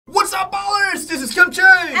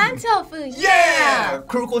And Tofu. Yeah!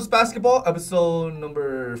 Kuroko's basketball, episode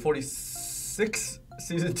number 46,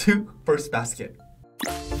 season 2, first basket.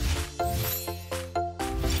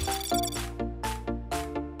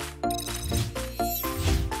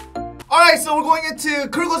 Alright, so we're going into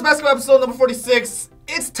Kuroko's basketball episode number 46.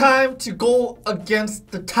 It's time to go against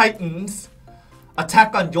the Titans.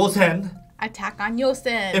 Attack on Yosen. Attack on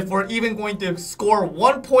Yosen. If we're even going to score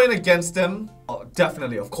 1 point against them, oh,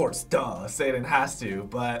 definitely, of course, duh, SEIREN has to.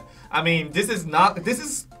 But I mean, this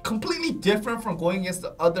is completely different from going against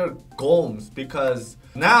the other golems, because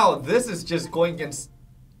now this is just going against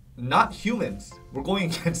not humans. We're going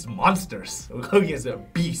against monsters. We're going against a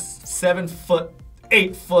beast. 7 foot,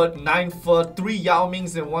 8 foot, 9 foot, 3 Yao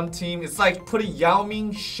Mings in one team. It's like putting Yao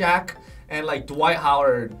Ming, Shaq, and like Dwight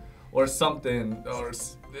Howard or something, or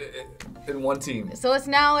in one team. So it's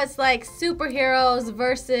like superheroes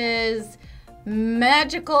versus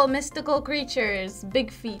magical, mystical creatures. Big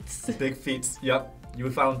feats. Big feats, yep. You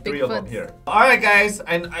found 3 of them here. Alright guys,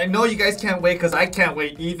 and I know you guys can't wait because I can't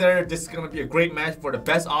wait either. This is going to be a great match for the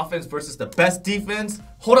best offense versus the best defense.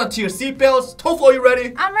 Hold on to your seatbelts. Tofu, are you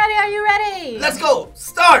ready? I'm ready, are you ready? Let's go!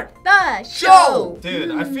 Start! The show!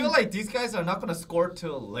 Dude, I feel like these guys are not going to score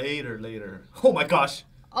till later. Oh my gosh.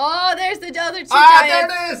 Oh, there's the other 2 Ah,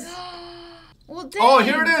 giants. there it is! Well, dang. Oh,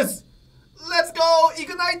 here it is! Let's go,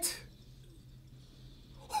 Ignite!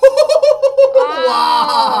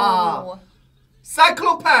 Wow!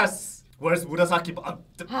 Cyclone Pass! Where's Murasaki?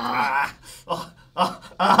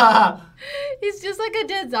 He's just like a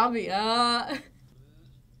dead zombie.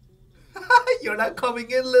 You're not coming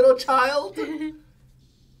in, little child?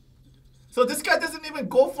 So this guy doesn't even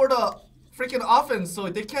go for the freaking offense, so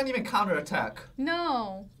they can't even counterattack.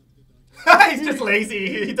 No. He's just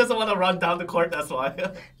lazy. He doesn't want to run down the court, that's why.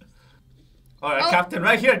 Alright, Captain,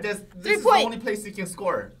 right here. This is the only place he can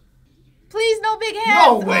score. Please, no big hands.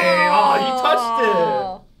 No way! Oh, he touched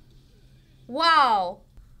it. Wow.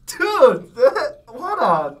 Dude, hold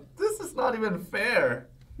on. This is not even fair.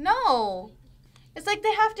 No. It's like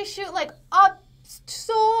they have to shoot like up,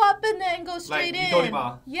 so up, and then go straight in.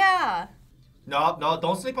 Midorima. Yeah. No,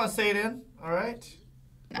 don't sleep on SEIREN, alright?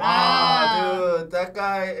 Wow,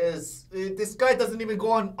 dude, this guy doesn't even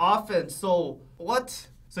go on offense, so what?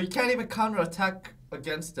 So you can't even counterattack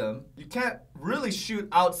against them. You can't really shoot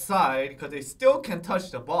outside because they still can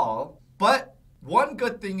touch the ball. But one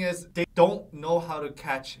good thing is they don't know how to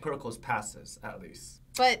catch Kuroko's passes, at least.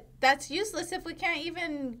 But that's useless if we can't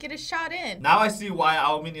even get a shot in. Now I see why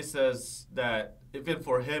Aomini says that even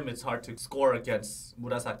for him, it's hard to score against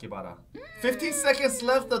Murasakibara. 15 seconds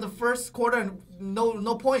left of the first quarter and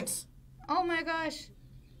no points. Oh my gosh.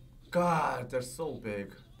 God, they're so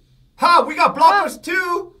big. Ha! We got blockers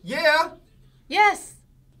too! Yeah! Yes!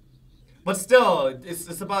 But still,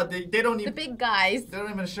 it's about, they don't even... The big guys. They're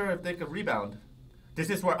not even sure if they can rebound. This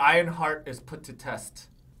is where Ironheart is put to test.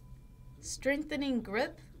 Strengthening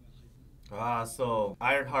grip? So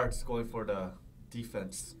Ironheart's going for the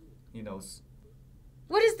defense. He knows.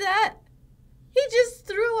 What is that? He just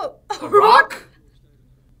threw a rock?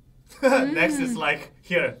 Next is like,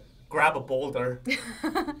 here, grab a boulder.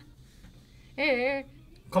 Here.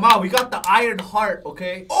 Come on, we got the Iron Heart,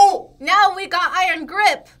 okay? Oh! Now we got Iron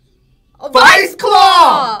Grip. Vice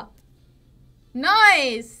Claw!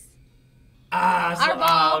 Nice.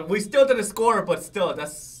 We still didn't score, but still,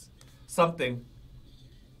 that's something.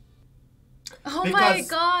 Oh my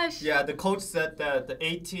gosh. Yeah, the coach said that the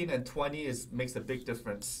 18 and 20 makes a big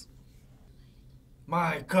difference.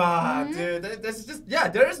 My God, dude. That's just,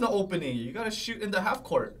 there is no opening. You gotta shoot in the half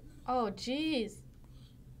court. Oh, jeez.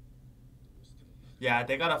 Yeah,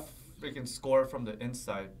 they gotta freaking score from the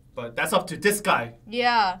inside. But that's up to this guy.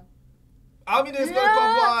 Yeah. I mean, he's gonna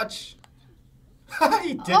go watch.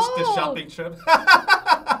 He ditched the shopping trip.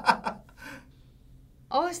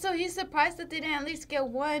 Oh, so he's surprised that they didn't at least get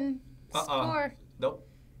one score. Nope.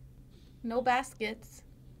 No baskets.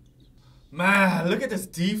 Man, look at this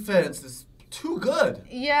defense. It's too good.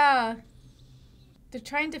 Yeah. They're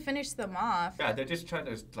trying to finish them off. Yeah, they're just trying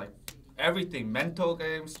to, like, everything. Mental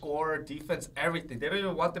game, score, defense, everything. They don't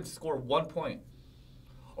even want them to score 1 point.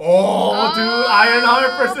 Oh, dude.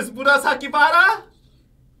 Ironheart versus Murasakibara.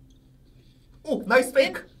 Oh, nice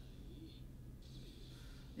fake.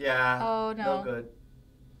 Yeah. Oh, no. No good.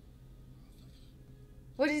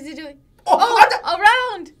 What is he doing? Around!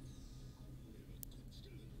 Around!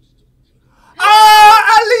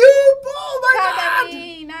 Alley-oop! Oh, my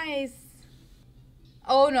God! Nice.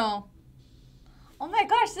 Oh, no. Oh, my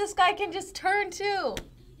gosh. This guy can just turn, too.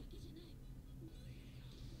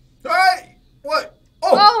 Hey! What?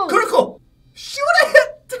 Oh! Kuroko! Shoot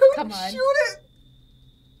it! Dude, Come on. Shoot it!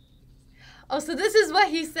 Oh, so this is what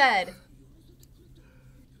he said.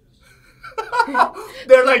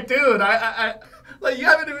 They're like, dude, I like you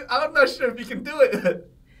haven't even, I'm not sure if you can do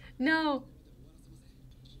it. No.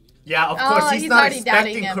 Yeah, of course, he's not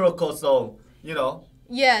expecting him. Kuroko, so, you know.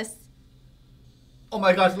 Yes. Oh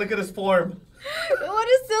my gosh, look at his form. What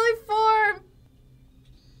a silly form.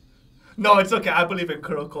 No, it's okay. I believe in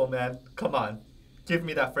Kuroko, man. Come on. Give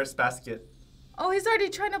me that first basket. Oh, he's already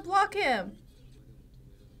trying to block him.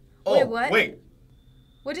 Oh, wait, what? Wait.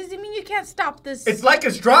 What does he mean you can't stop this? It's like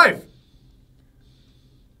his drive.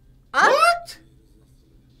 What?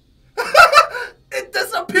 It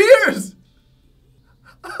disappears.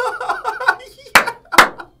 Yeah.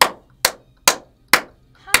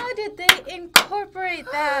 How did they incorporate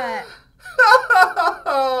that?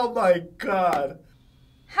 Oh my god.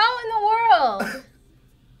 How in the world?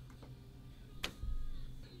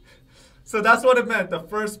 So that's what it meant. The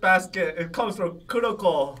first basket, it comes from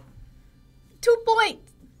Kuroko. 2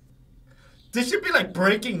 points. This should be like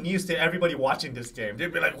breaking news to everybody watching this game.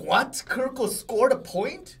 They'd be like, what? Kuroko scored a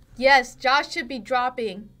point? Yes, Josh should be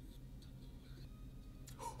dropping.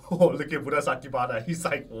 Oh, look at Murasaki Bada. He's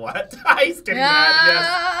like, what? He's getting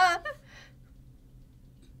mad,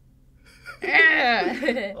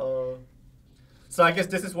 yes. So I guess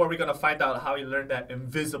this is where we're going to find out how he learned that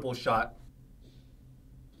invisible shot.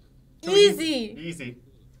 Easy. Easy.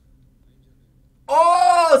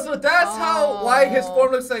 Oh, so that's why his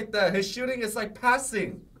form looks like that. His shooting is like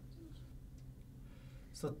passing.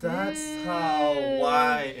 So that's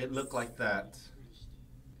why it looked like that.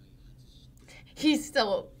 He's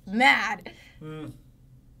so mad.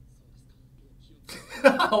 I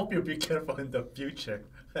hope you'll be careful in the future.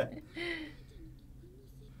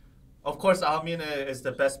 Of course, Almina is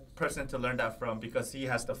the best person to learn that from because he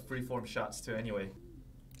has the freeform shots too anyway.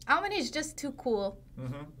 Almina is just too cool.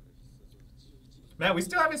 Man, we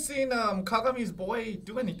still haven't seen Kagami's boy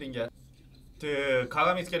do anything yet. Dude,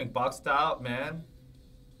 Kagami's getting boxed out, man.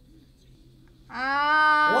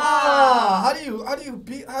 Wow, how do you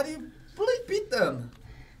really beat them?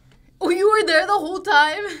 Oh, you were there the whole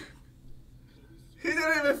time? He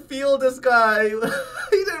didn't even feel this guy. He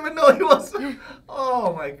didn't even know he was.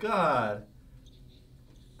 Oh my god.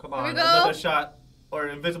 Come on, another shot. Or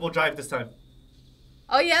invisible drive this time.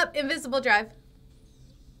 Oh, yep, invisible drive.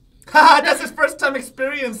 Haha, that's his first time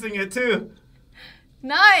experiencing it too.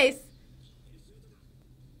 Nice.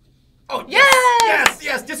 Oh, yes!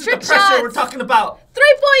 Yes! This is the pressure we're talking about. 3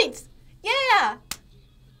 points! Yeah!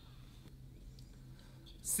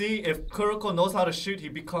 See, if Kuroko knows how to shoot, he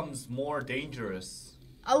becomes more dangerous.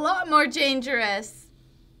 A lot more dangerous.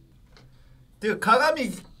 Dude,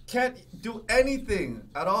 Kagami can't do anything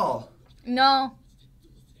at all. No.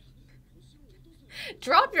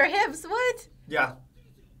 Drop your hips, what? Yeah.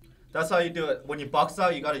 That's how you do it. When you box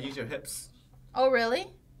out, you gotta use your hips. Oh, really?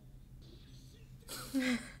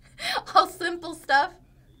 All simple stuff.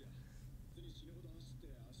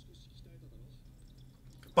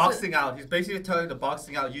 Boxing out. He's basically telling the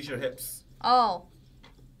boxing out, use your hips. Oh.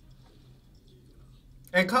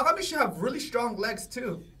 And Kagami should have really strong legs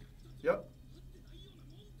too. Yep.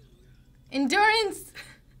 Endurance.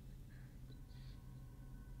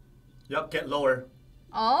 Yep, get lower.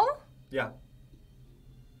 Oh? Yeah.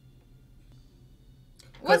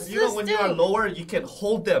 What's Because you know when you are lower, you can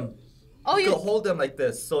hold them. Oh, you can hold them like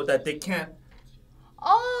this so that they can't.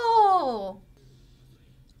 Oh.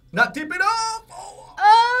 Not deep enough.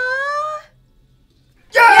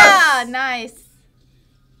 Yes! Yeah, nice.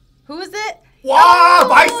 Who is it? Wow,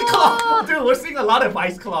 Vice Claw. Dude, we're seeing a lot of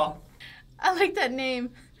Vice Claw. I like that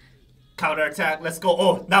name. Counter attack. Let's go.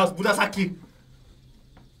 Oh, now it's Murasaki.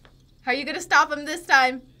 How are you gonna stop him this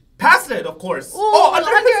time? Pass it, of course. Ooh,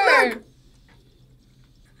 under his leg.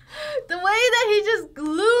 The way that he just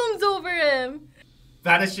glooms over him.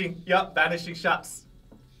 Vanishing. Yup, vanishing shots.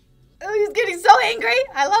 Oh, he's getting so angry.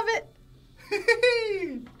 I love it.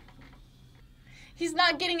 He's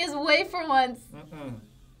not getting his way for once.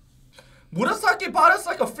 Murasaki Bada's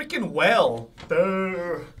like a freaking whale.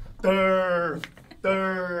 Durr, durr,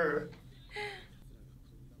 durr.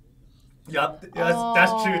 Yup,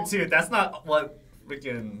 that's true too. That's not what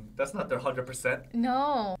freaking. That's not their 100%.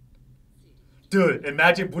 No. Dude,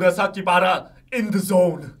 imagine Murasaki Bada in the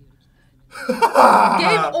zone.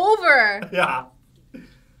 Game over. Yeah.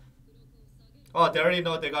 Oh, they already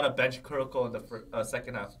know they gotta bench Kuroko in the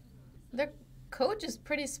second half. Their coach is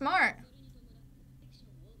pretty smart.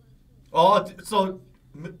 Oh, so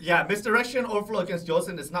yeah, misdirection overflow against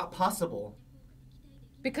Josen is not possible.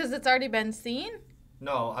 Because it's already been seen?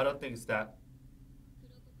 No, I don't think it's that.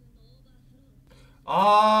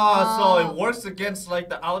 So it works against like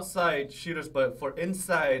the outside shooters, but for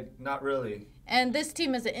inside, not really. And this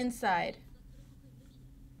team is an inside.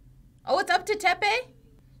 Oh, it's up to Tepe?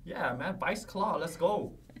 Yeah, man, Vice Claw, let's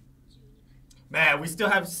go. Man, we still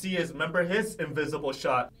have to see remember his invisible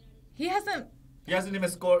shot. He hasn't even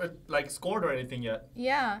scored or anything yet.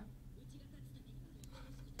 Yeah.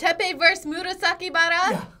 Tepe versus Murasaki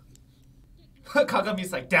Bara. Yeah.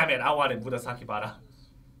 Kagami's like, damn it, I wanted Murasaki Bara.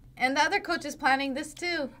 And the other coach is planning this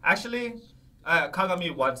too. Actually,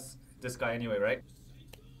 Kagami wants this guy anyway, right?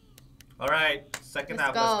 All right, second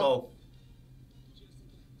half, let's go.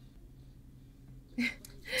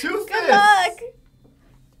 Two fists. Good luck.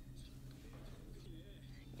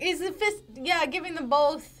 Is the fist? Yeah, giving them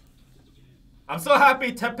both. I'm so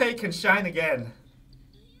happy Tepe can shine again.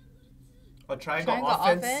 A triangle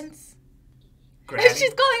offense. Granny.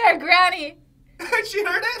 She's calling her granny. She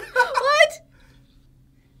heard it? What?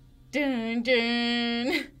 Dun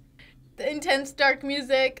dun. The intense dark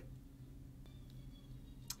music.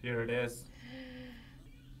 Here it is.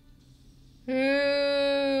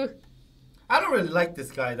 Ooh. I don't really like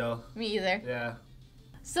this guy though. Me either. Yeah.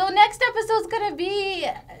 So next episode's gonna be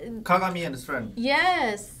Kagami and his friend.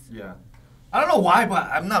 Yes. Yeah. I don't know why, but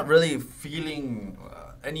I'm not really feeling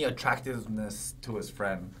any attractiveness to his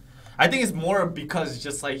friend. I think it's more because it's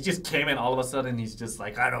just like he just came in all of a sudden. He's just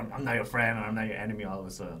like, I'm not your friend or I'm not your enemy. All of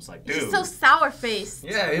a sudden, it's like, dude. He's so sour faced.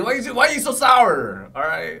 Yeah. Why are you so sour? All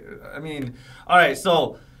right. I mean, all right.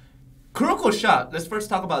 So, Kuroko shot. Let's first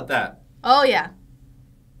talk about that. Oh yeah.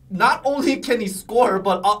 Not only can he score,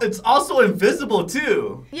 but it's also invisible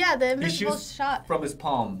too. Yeah, the invisible he shoots shot from his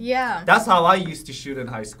palm. Yeah. That's how I used to shoot in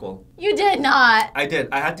high school. You did not. I did.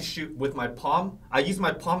 I had to shoot with my palm. I used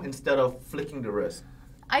my palm instead of flicking the wrist.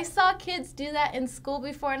 I saw kids do that in school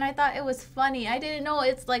before and I thought it was funny. I didn't know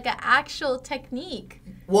it's like an actual technique.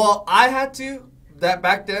 Well, I had to that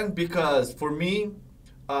back then because for me,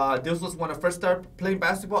 this was when I first started playing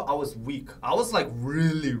basketball. I was weak. I was like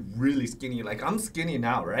really, really skinny. Like I'm skinny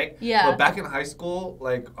now, right? Yeah. But back in high school,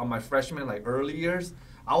 like on my freshman, like early years,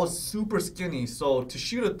 I was super skinny. So to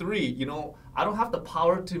shoot a three, you know, I don't have the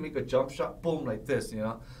power to make a jump shot, boom, like this, you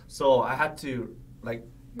know. So I had to like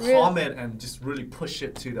palm it and just really push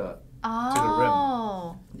it to the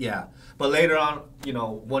rim. Yeah. But later on, you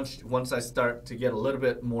know, once I start to get a little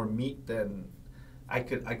bit more meat, then I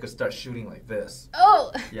could start shooting like this.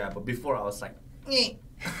 Oh. Yeah, but before I was like,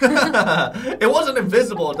 it wasn't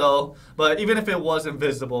invisible though. But even if it was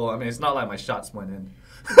invisible, I mean, it's not like my shots went in.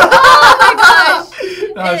 Oh my gosh!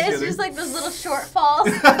 No, it's just like those little shortfalls.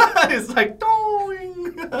 It's like,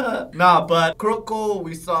 doing. Nah, but Kuroko,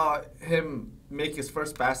 we saw him make his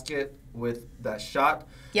first basket with that shot.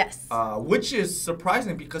 Yes. Which is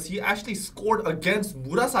surprising because he actually scored against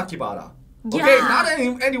Murasaki Bara. Yeah. Okay, not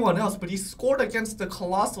anyone else, but he scored against the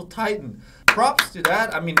Colossal Titan. Props to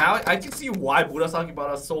that. I mean, now I can see why Murasaki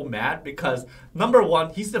Bara is so mad because, number one,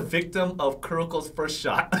 he's the victim of Kuroko's first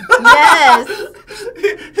shot. Yes.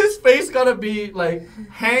 His face gotta be like,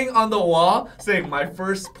 hang on the wall saying, my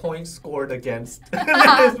first point scored against. And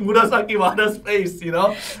then it's Murasaki Bara's face, you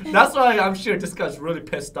know? That's why I'm sure this guy's really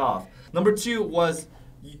pissed off. Number two was,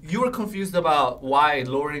 you were confused about why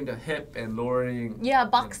lowering the hip and lowering... Yeah,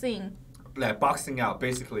 boxing. Like boxing out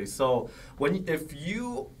basically. So if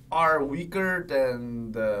you are weaker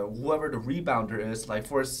than whoever the rebounder is, like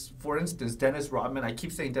for instance Dennis Rodman, I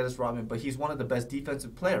keep saying Dennis Rodman, but he's one of the best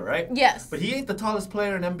defensive player, right? Yes. But he ain't the tallest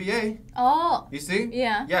player in NBA. Oh. You see?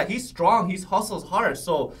 Yeah. Yeah, he's strong. He hustles hard.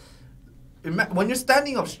 So when you're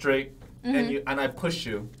standing up straight and I push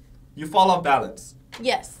you, you fall off balance.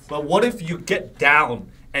 Yes. But what if you get down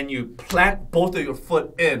and you plant both of your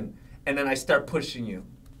foot in, and then I start pushing you?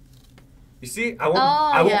 You see, I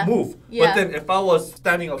won't move. Yeah. But then if I was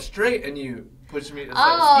standing up straight and you push me, it's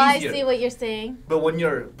I easier. see what you're saying. But when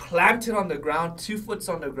you're planted on the ground, 2 foot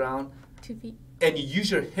on the ground, 2 feet, and you use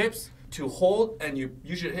your hips to hold and you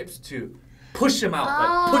use your hips to push him out.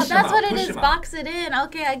 Oh, like push him that's out, what it push is. him out. Box it in.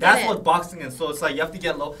 Okay, I get That's it. what boxing is. So it's like you have to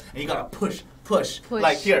get low and you gotta push.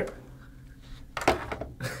 Like here.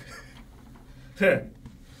 Here.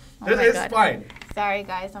 Oh This my is God. fine. Sorry,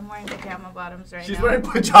 guys. I'm wearing pajama bottoms right now. She's wearing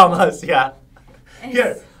pajamas, yeah.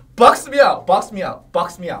 Here, box me out.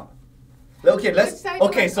 Okay, let's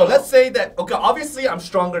say that. Okay, obviously I'm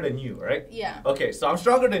stronger than you, right? Yeah. Okay, so I'm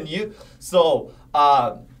stronger than you. So,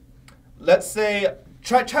 let's say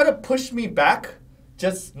try to push me back,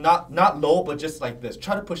 just not low, but just like this.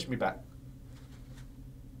 Try to push me back.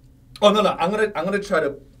 Oh no, I'm gonna try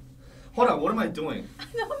to. Hold on, what am I doing? I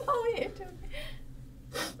don't know what you're doing.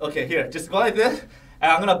 Okay, here, just go like this,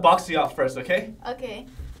 and I'm gonna box you out first, okay? Okay.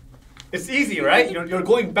 It's easy, right? You're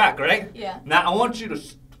going back, right? Yeah. Now I want you to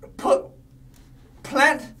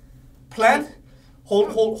plant,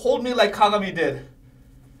 hold me like Kagami did.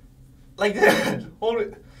 Like this. Hold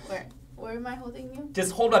it. Where am I holding you?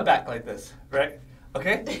 Just hold my back like this, right?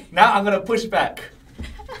 Okay? Now I'm gonna push back.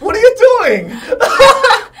 What are you doing?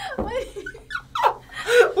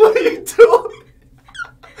 What are you doing?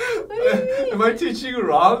 What do you mean? Am I teaching you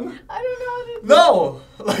wrong? I don't know how to do. No!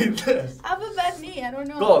 Like this. I have a bad knee. I don't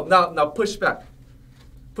know. Go, now push back.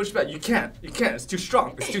 Push back. You can't. It's too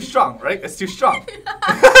strong. It's too strong, right? It's too strong.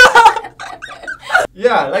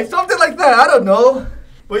 Yeah, like something like that. I don't know.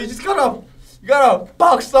 But you just gotta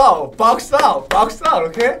box out,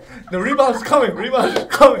 okay? The rebound's coming.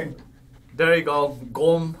 There you go.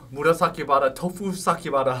 Gom murasakibara, tofu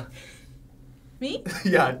sakibara. Me?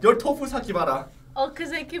 Yeah, your tofu sakibara. Oh,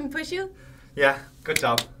 because I can push you? Yeah, good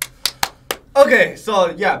job. Okay,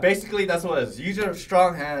 so yeah, basically that's what it is. Use your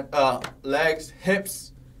strong hand, legs,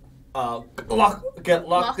 hips, get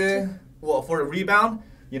locked in. Well, for the rebound,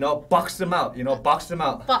 box them out.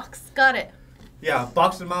 Box, got it. Yeah,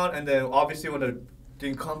 box them out, and then obviously when the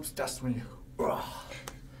thing comes, that's when you.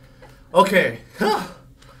 Okay.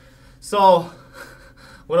 So,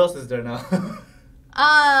 what else is there now?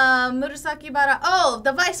 Murasaki bara. Oh,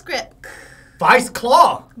 the vice grip. Vice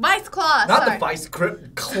claw. Vice claw. Not sorry. the vice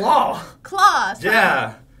grip, claw. Claw. Sorry.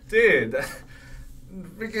 Yeah, dude.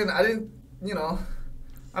 Freaking, I didn't.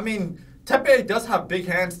 I mean, Tepe does have big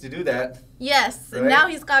hands to do that. Yes. Right? Now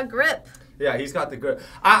he's got grip. Yeah, he's got the grip.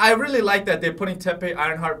 I really like that they're putting Tepe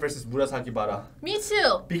Ironheart versus Murasaki Bara. Me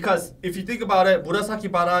too. Because if you think about it,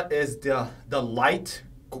 Murasaki Bara is the light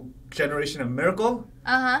generation of Miracle.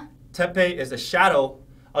 Uh-huh. Tepe is the shadow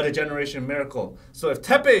of the generation of Miracle. So if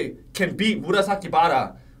Tepe can beat Murasaki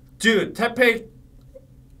Bara, dude, Tepe,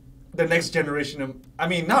 the next generation of, I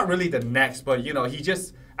mean, not really the next, but he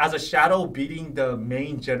just, as a shadow beating the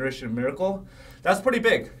main generation of Miracle, that's pretty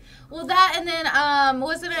big. Well, that and then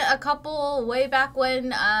wasn't it a couple way back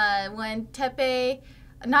when Tepe,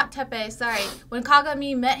 not Tepe, sorry, when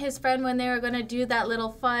Kagami met his friend when they were gonna do that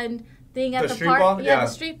little fun thing at the street park? ball? Yeah, the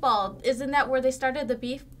street ball. Isn't that where they started the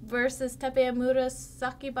beef versus Tepe and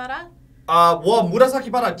Murasaki Bara? Well, Murasaki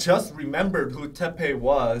Bara just remembered who Tepe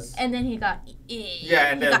was. And then he got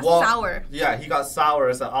and then sour. Yeah, he got sour.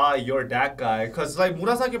 It's like, you're that guy. Cause like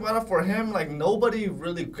Murasaki Bara for him, like nobody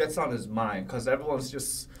really gets on his mind. Cause everyone's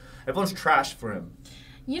trash for him.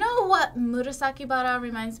 You know what Murasaki Bara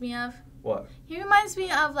reminds me of? What? He reminds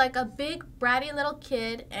me of like a big bratty little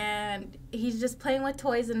kid, and he's just playing with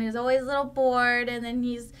toys, and he's always a little bored. And then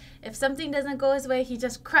if something doesn't go his way, he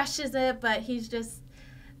just crushes it. But he's just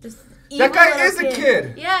this. That guy is a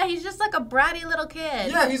kid. Yeah, he's just like a bratty little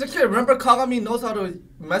kid. Yeah, he's a kid. Remember, Kagami knows how to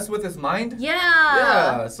mess with his mind? Yeah.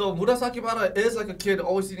 Yeah, so Murasaki Bara is like a kid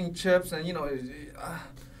always eating chips, and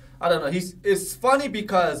I don't know. It's funny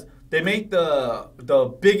because they make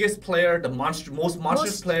the biggest player, the most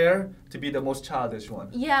monstrous player, to be the most childish one.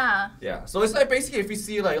 Yeah. Yeah, so it's like basically if you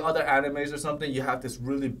see like other animes or something, you have this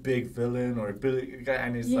really big villain or big guy,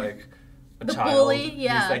 and he's like a child. Bully,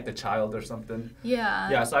 yeah. He's like the child or something. Yeah.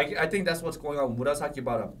 Yeah, so I think that's what's going on with Murasaki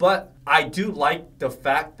Bara. But I do like the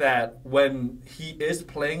fact that when he is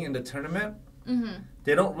playing in the tournament,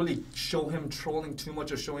 they don't really show him trolling too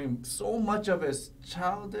much or showing so much of his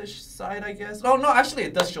childish side, I guess. Oh, no, actually,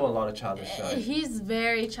 it does show a lot of childish side. He's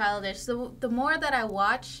very childish. So the more that I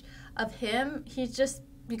watch of him, he's just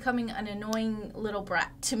becoming an annoying little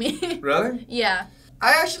brat to me. Really? Yeah.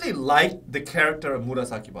 I actually like the character of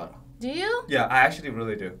Murasaki Bara. Do you? Yeah, I actually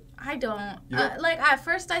really do. I don't. You don't? Like, at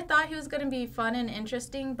first I thought he was going to be fun and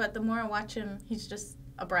interesting, but the more I watch him, he's just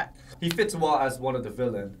a brat. He fits well as one of the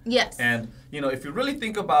villains. Yes. And, if you really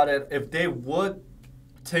think about it, if they would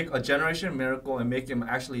take a Generation Miracle and make him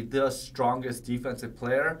actually the strongest defensive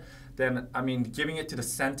player, then, I mean, giving it to the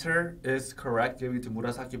center is correct, giving it to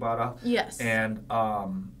Murasaki Bara. Yes. And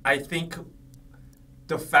I think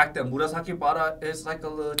the fact that Murasaki Bara is like a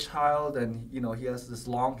little child and, he has this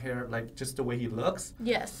long hair, like just the way he looks.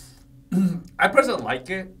 Yes. I personally like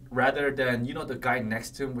it rather than, the guy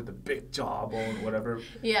next to him with the big jawbone or whatever.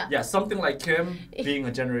 Yeah. Yeah, something like him being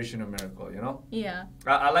a Generation of Miracle, Yeah.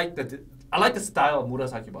 I like the style of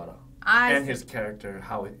Murasaki Bara and his character,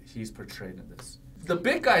 how he's portrayed in this. The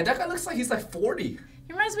big guy, that guy looks like he's like 40. He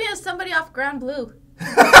reminds me of somebody off Grand Blue.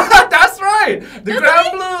 That's right. The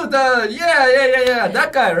Grand Blue, yeah,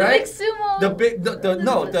 that guy, right? The big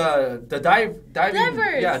sumo. The diving.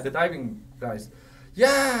 Divers. Yeah, the diving guys.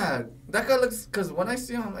 Yeah, that guy looks. Cause when I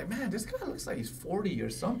see him, I'm like, man, this guy looks like he's 40 or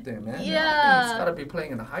something, man. Yeah. He's gotta be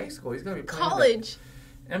playing in high school. He's gotta be playing college.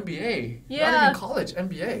 NBA. Yeah. Not even college,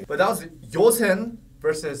 NBA. But that was Yosen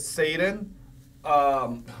versus SEIREN.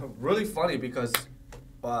 Really funny because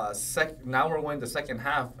now we're going the second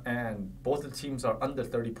half and both the teams are under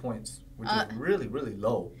 30 points, which is really, really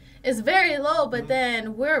low. It's very low, but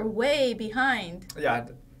then we're way behind. Yeah,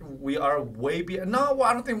 we are way behind. No,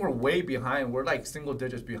 I don't think we're way behind. We're like single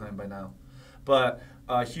digits behind by now. But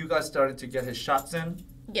Hugh started to get his shots in.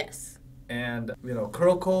 Yes. And, you know,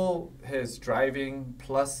 Kuroko, his driving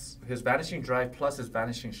plus his vanishing drive plus his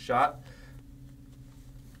vanishing shot,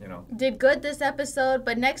 you know. Did good this episode,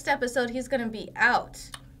 but next episode he's going to be out.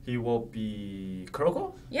 He will be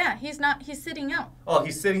Kuroko? Yeah, he's sitting out. Oh,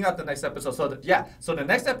 he's sitting out the next episode. So, so the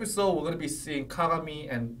next episode we're going to be seeing Kagami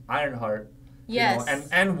and Ironheart. Yes. You know,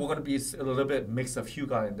 and we're going to be a little bit mix of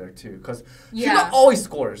Hyuga in there too. Because yeah. Hyuga always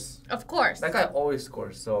scores. Of course. That guy always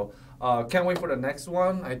scores. So can't wait for the next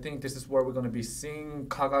one. I think this is where we're going to be seeing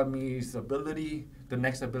Kagami's ability, the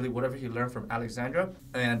next ability, whatever he learned from Alexandra.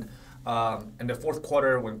 And in the fourth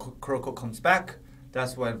quarter, when Kuroko comes back,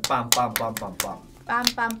 that's when bam, bam, bam, bam, bam. Bam,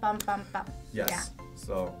 bam, bam, bam, bam. Yes. Yeah.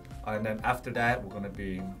 So, and then after that, we're going to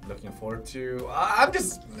be looking forward to... I'm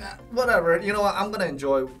just... whatever. You know what? I'm going to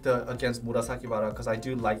enjoy against Murasakibara because I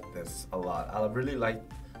do like this a lot. I really like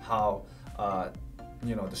how,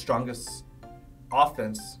 you know, the strongest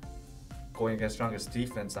offense going against strongest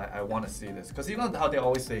defense. I want to see this. Because you know how they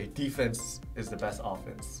always say defense is the best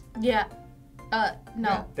offense? Yeah.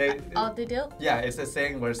 No. Yeah, they do? Yeah, it's a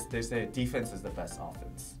saying where they say defense is the best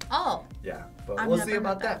offense. Oh. Yeah, but we'll see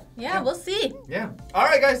about that. Yeah, we'll see. Yeah. All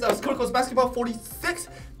right, guys. That was Kuroko's Basketball 46.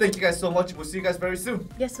 Thank you guys so much. We'll see you guys very soon.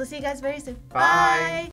 Yes, we'll see you guys very soon. Bye. Bye.